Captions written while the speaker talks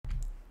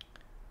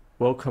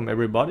Welcome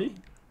everybody.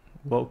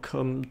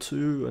 Welcome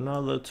to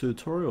another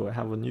tutorial. I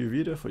have a new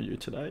video for you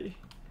today.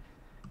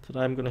 Today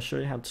I'm going to show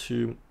you how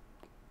to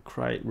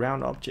create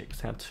round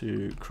objects, how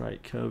to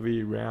create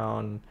curvy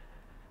round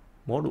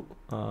model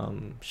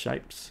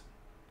shapes.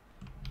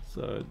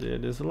 So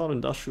there's a lot of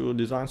industrial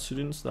design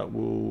students that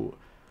will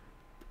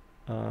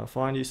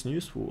find this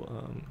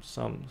useful.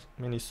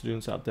 Many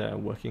students out there are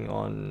working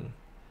on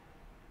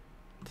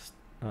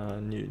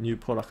new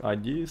product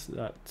ideas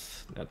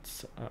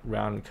that's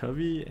round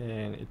curvy,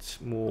 and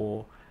it's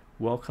more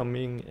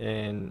welcoming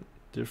and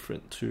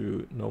different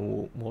to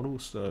normal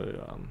models.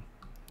 So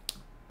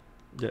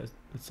yeah,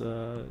 it's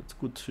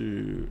good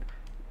to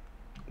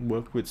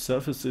work with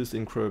surfaces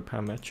in Creo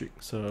Parametric.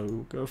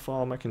 So go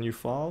file, make a new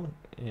file,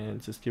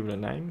 and just give it a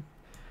name.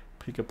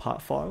 Pick a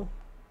part file,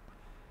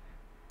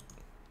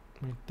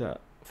 make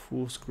that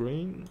full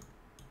screen.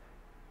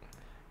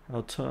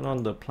 I'll turn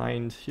on the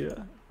planes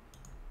here,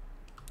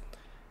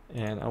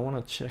 and I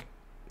want to check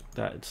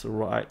that it's the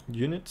right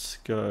units.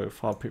 Go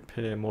file,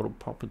 prepare model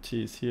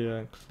properties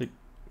here, click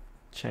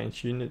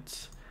change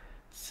units,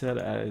 set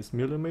it as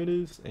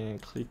millimeters,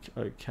 and click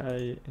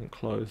OK and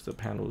close the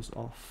panels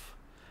off.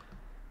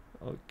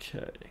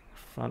 Okay,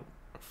 front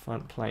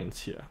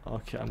planes here.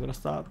 Okay, I'm gonna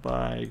start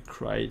by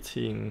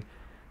creating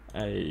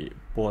a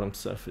bottom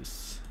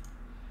surface.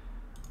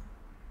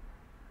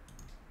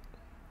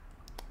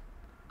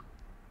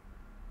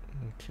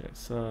 Okay,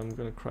 so I'm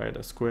gonna create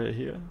a square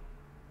here.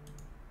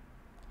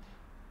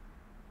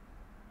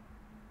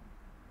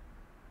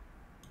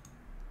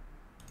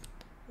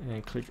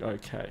 And click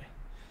OK,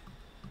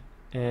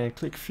 and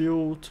click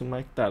fill to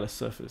make that a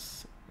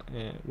surface.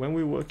 And when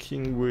we're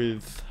working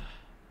with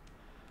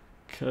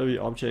curvy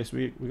objects,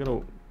 we're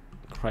gonna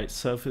create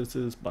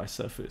surfaces by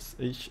surface.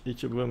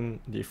 Each of them,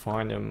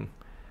 define them.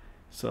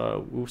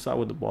 So we'll start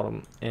with the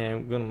bottom,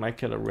 and we're gonna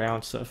make it a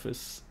round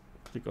surface.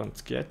 Click on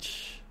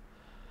sketch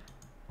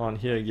on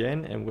here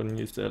again, and we're gonna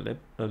use the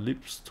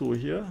ellipse tool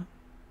here.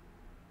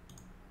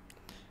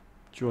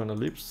 Draw an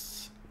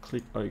ellipse,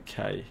 click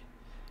OK.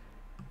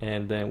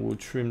 And then we'll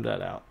trim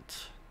that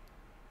out.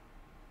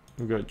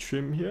 We'll go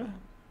trim here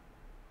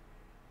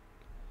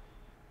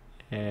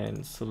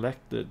and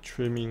select the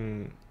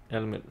trimming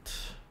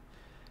element,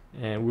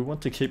 and we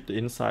want to keep the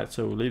inside,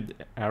 so we'll leave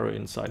the arrow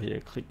inside here.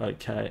 Click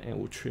OK, and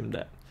we'll trim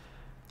that.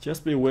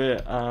 Just be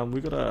aware,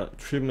 we gotta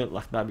trim it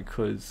like that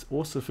because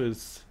all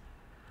surfaces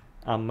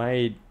are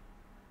made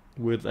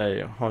with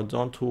a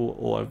horizontal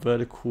or a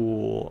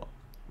vertical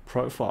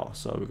profile,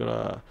 so we're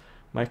gonna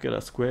make it a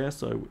square,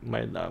 so we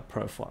made that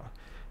profile.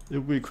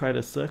 If we create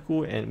a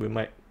circle and we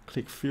might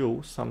click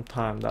fill,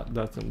 sometimes that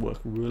doesn't work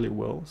really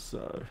well.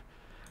 So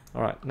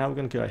alright, now we're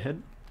going to go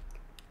ahead,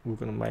 we're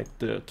going to make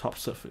the top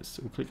surface.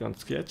 We'll click on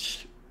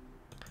sketch,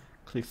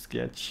 click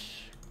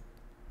sketch,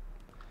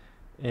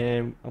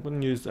 and I'm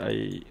going to use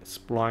a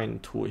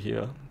spline tool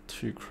here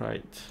to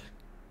create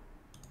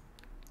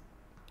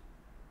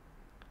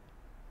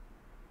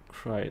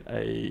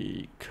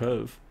a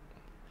curve.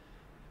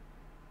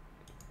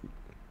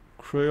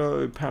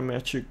 Creo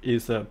Parametric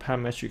is a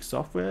parametric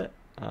software.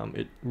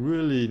 It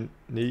really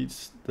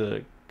needs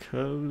the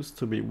curves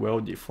to be well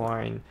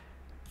defined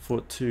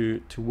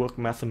to work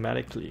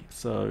mathematically.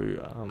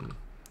 So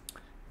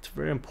it's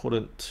very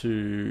important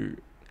to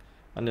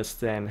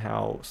understand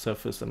how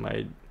surfaces are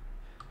made.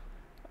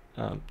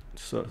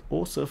 So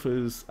all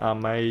surfaces are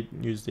made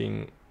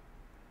using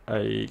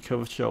a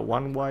curvature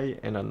one way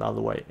and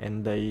another way,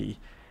 and they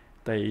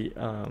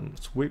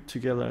sweep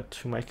together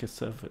to make a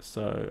surface.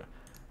 So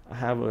I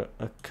have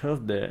a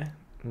curve there.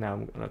 Now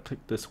I'm gonna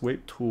click the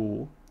sweep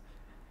tool.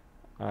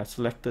 I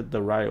selected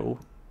the rail,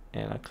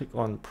 and I click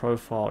on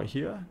profile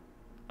here,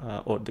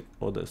 or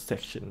the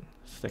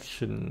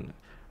section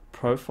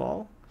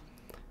profile.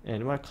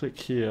 And when I click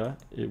here,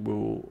 it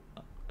will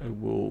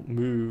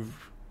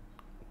move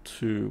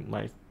to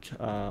make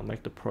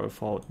the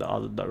profile the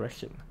other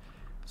direction.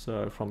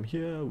 So from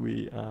here,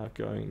 we are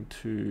going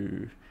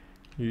to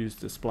use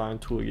the spline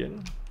tool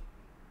again.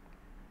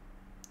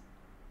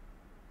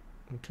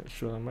 Okay,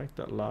 should I make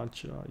that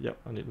larger? Yep,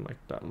 I need to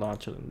make that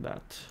larger than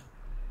that.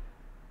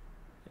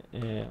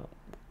 And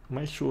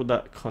make sure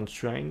that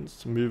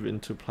constraints move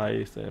into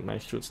place, and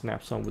make sure it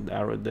snaps on with the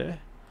arrow there.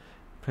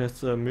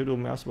 Press the middle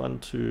mouse button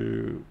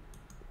to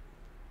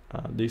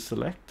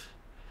deselect,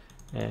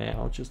 and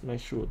I'll just make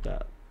sure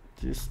that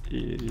this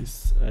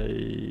is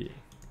a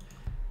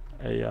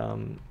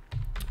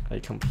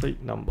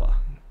complete number,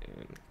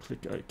 and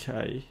click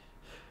OK.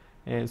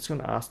 And it's going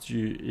to ask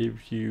you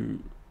if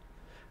you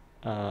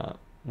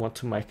want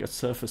to make a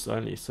surface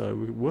only. So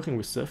we're working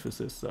with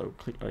surfaces, so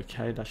click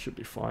OK. That should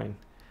be fine,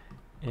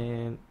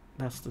 and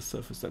that's the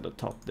surface at the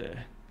top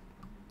there.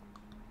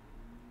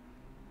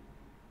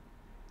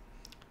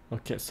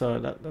 Okay, so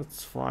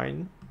that's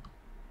fine.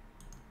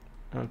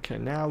 Okay,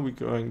 now we're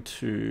going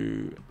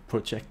to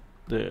project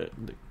the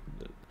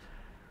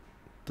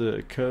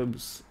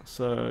curves.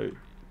 So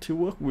to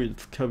work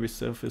with curvy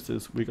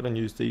surfaces, we're going to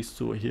use these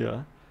two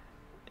here,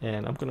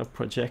 and I'm going to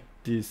project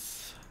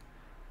this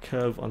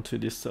curve onto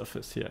this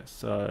surface here.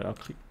 So I'll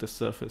click the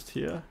surface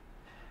here,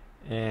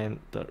 and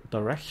the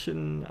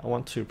direction I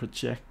want to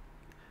project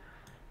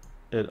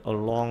it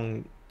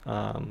along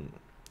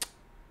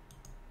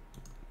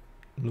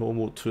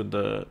normal to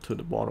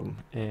the bottom,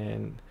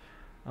 and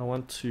I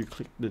want to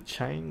click the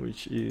chain,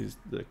 which is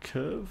the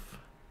curve.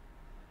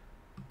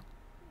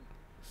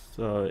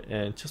 So,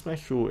 and just make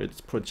sure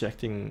it's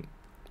projecting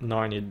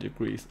 90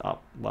 degrees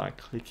up by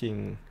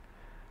clicking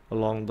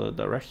along the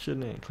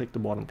direction and click the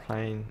bottom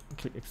plane,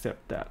 click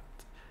accept that,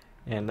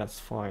 and that's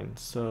fine.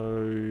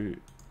 So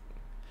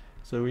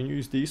we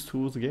use these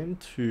tools again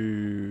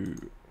to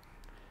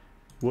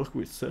work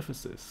with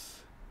surfaces,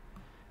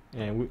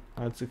 and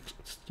I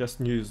just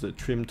use the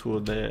trim tool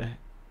there.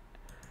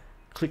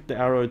 Click the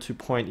arrow to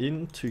point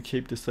in to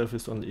keep the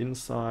surface on the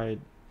inside.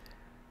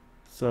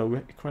 So we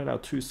create our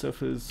two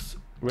surfaces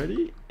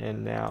ready,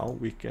 and now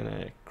we're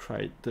gonna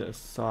create the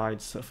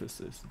side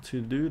surfaces. To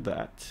do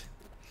that,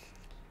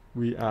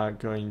 we are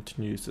going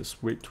to use the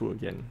sweep tool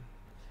again,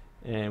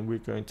 and we're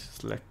going to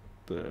select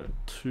the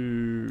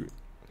two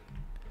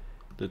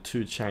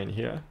chain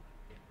here,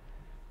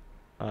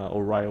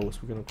 or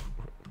rails. We're going to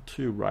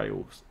two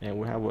rails, and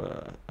we have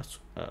a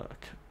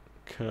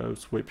curve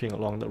sweeping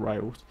along the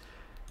rails.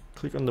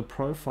 Click on the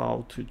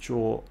profile to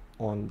draw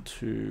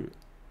onto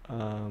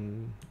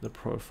the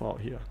profile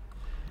here.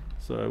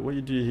 So what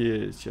you do here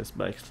is just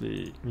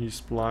basically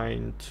use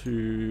spline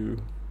to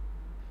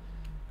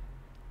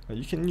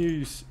you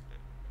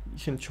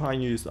can try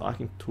and use the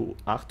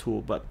arc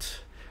tool,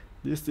 but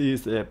this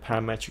is a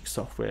parametric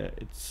software.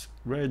 It's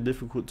very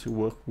difficult to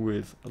work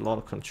with a lot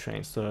of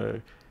constraints,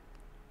 so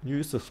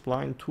use the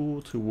spline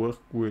tool to work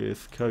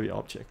with curvy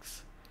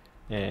objects,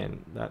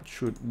 and that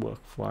should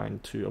work fine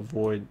to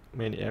avoid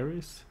many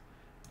errors.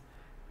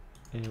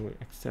 And we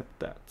accept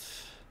that,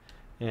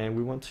 and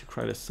we want to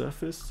create a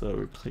surface, so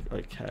we click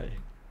OK,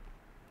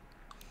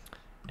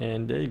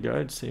 and there you go.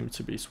 It seems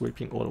to be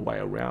sweeping all the way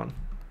around.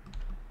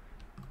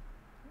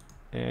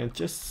 And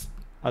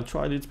I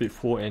tried this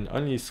before and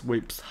only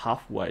sweeps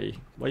halfway.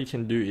 What you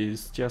can do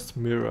is just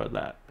mirror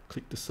that.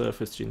 Click the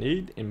surface you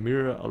need and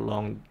mirror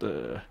along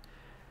the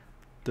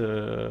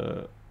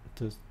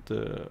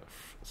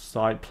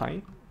side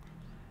plane,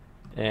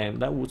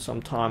 and that would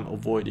sometimes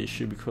avoid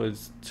issue,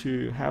 because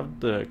to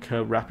have the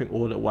curve wrapping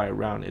all the way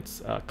around,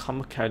 it's a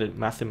complicated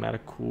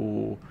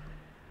mathematical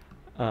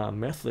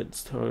method,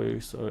 so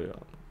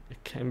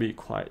it can be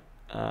quite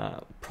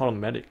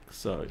problematic.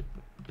 So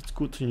it's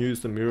good to use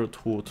the mirror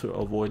tool to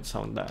avoid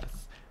some of that,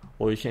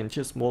 or you can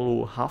just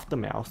model half the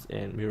mouse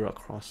and mirror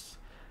across.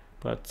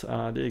 But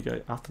there you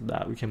go. After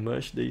that, we can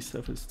merge these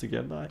surfaces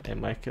together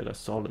and make it a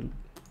solid.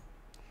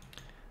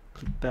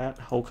 Click that,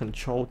 hold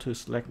Control to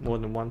select more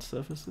than one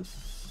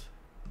surfaces,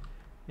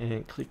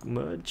 and click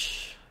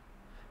merge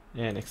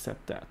and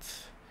accept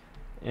that.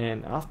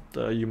 And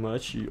after you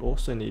merge, you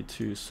also need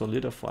to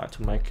solidify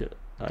to make it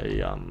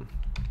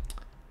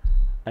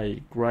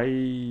a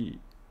gray,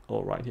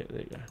 or right here,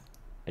 there you go,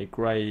 a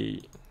gray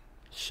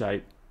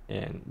shape,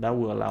 and that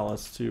will allow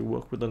us to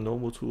work with the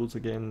normal tools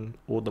again,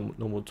 or the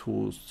normal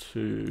tools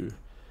to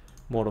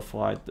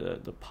modify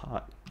the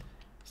part.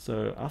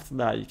 So after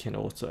that, you can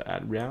also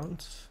add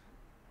rounds,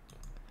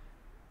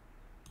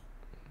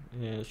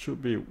 and it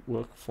should be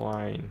work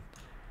fine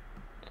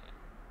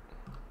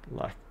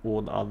like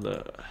all the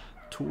other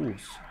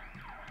tools.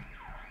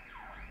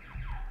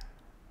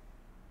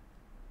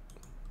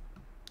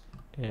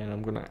 And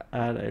I'm gonna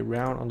add a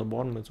round on the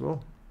bottom as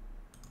well,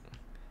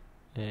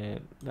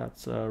 and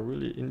that's a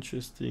really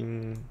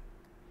interesting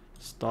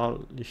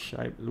stylish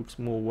shape. It looks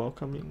more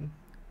welcoming.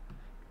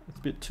 It's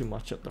a bit too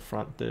much at the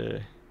front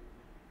there.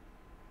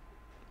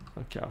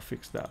 Okay, I'll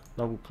fix that.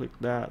 Double click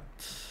that,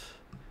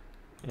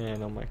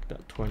 and I'll make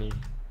that 20.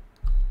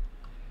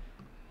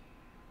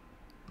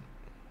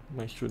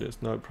 Make sure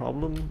there's no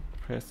problem.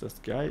 Press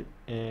escape,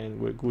 and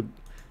we're good.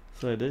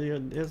 So there you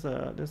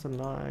go. There's a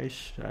nice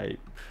shape,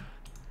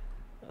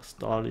 a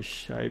stylish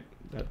shape.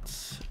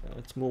 It's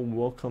more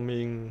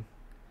welcoming.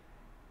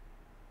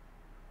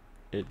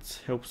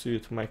 It helps you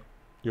to make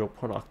your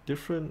product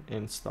different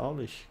and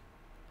stylish,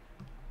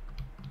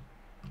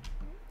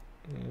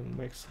 and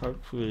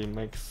hopefully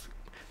makes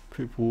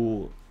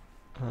people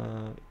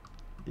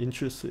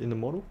interested in the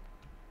model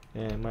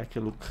and make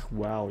it look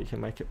wow. You can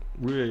make it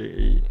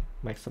really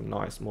make some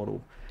nice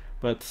model.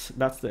 But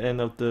that's the end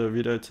of the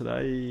video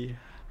today.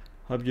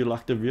 Hope you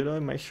liked the video.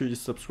 Make sure you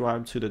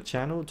subscribe to the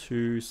channel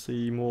to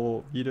see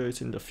more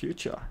videos in the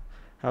future.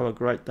 Have a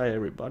great day,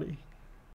 everybody.